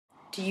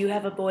Do you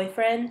have a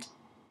boyfriend?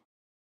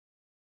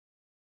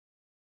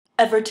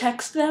 Ever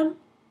text them?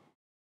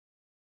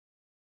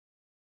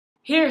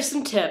 Here are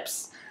some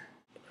tips.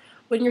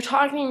 When you're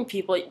talking to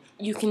people,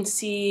 you can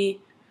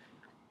see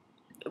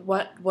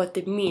what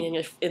they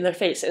mean in their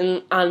face.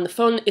 And on the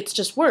phone, it's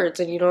just words,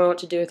 and you don't know what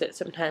to do with it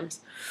sometimes.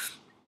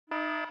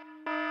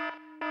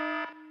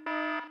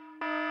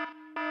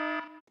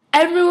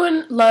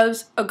 Everyone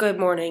loves a good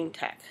morning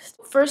text.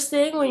 First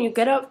thing, when you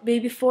get up,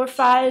 maybe 4 or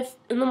 5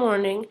 in the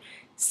morning,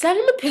 send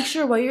them a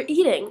picture of what you're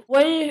eating.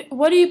 What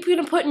are you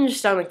going to put in your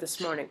stomach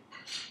this morning?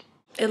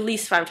 At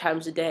least 5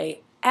 times a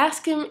day.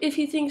 Ask him if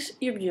he thinks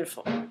you're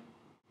beautiful.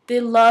 They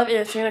love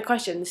answering a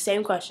question, the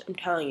same question, I'm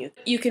telling you.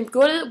 You can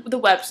go to the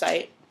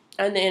website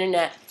on the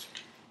internet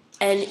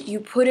and you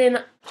put in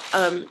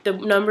the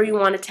number you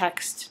want to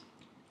text,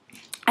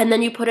 and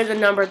then you put in a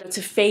number that's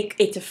a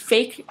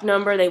fake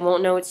number, they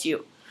won't know it's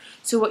you.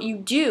 So what you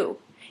do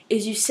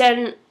is you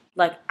send,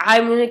 like,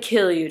 I'm gonna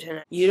kill you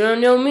tonight. You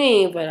don't know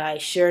me, but I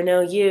sure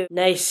know you.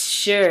 Nice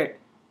shirt.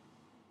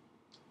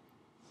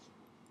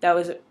 That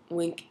was a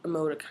wink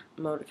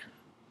emoticon.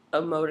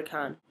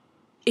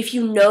 If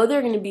you know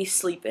they're going to be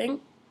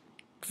sleeping,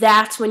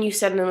 that's when you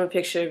send them a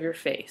picture of your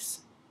face.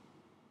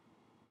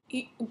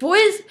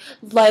 Boys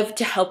love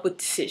to help with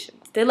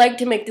decisions. They like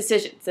to make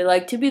decisions. They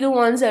like to be the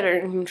ones that are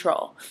in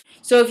control.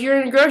 So if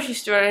you're in a grocery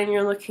store and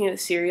you're looking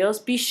at cereals,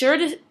 be sure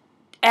to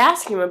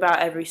ask him about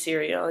every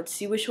cereal and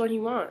see which one he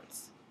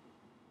wants.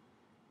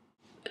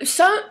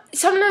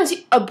 Sometimes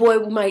a boy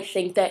might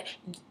think that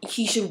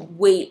he should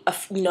wait.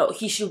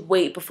 He should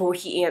wait before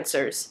he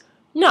answers.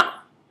 No.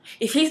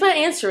 If he's not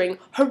answering,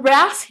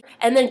 harass him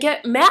and then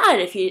get mad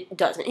if he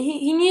doesn't.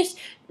 He needs to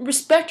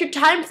respect your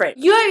time frame.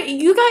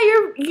 You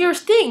got your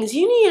things.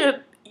 You need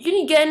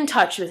to get in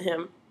touch with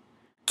him.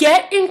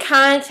 Get in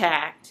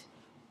contact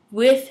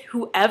with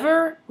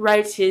whoever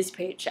writes his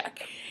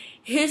paycheck.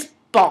 His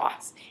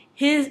boss,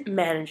 his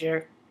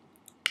manager,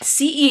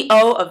 CEO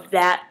of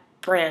that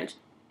brand.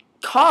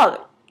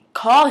 Call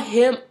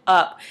him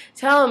up.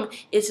 Tell him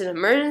it's an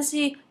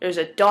emergency, there's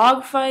a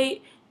dog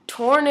fight,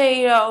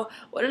 tornado,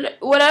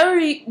 whatever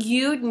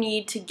you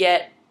need to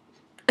get.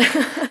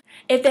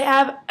 If they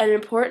have an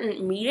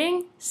important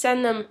meeting,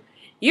 send them,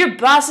 your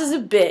boss is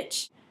a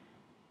bitch.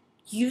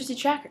 Use the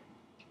tracker.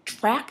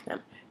 Track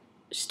them.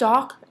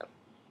 Stalk them.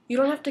 You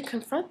don't have to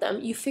confront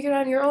them. You figure it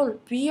out on your own.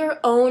 Be your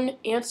own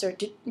answer.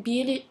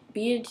 Be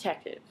a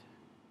detective.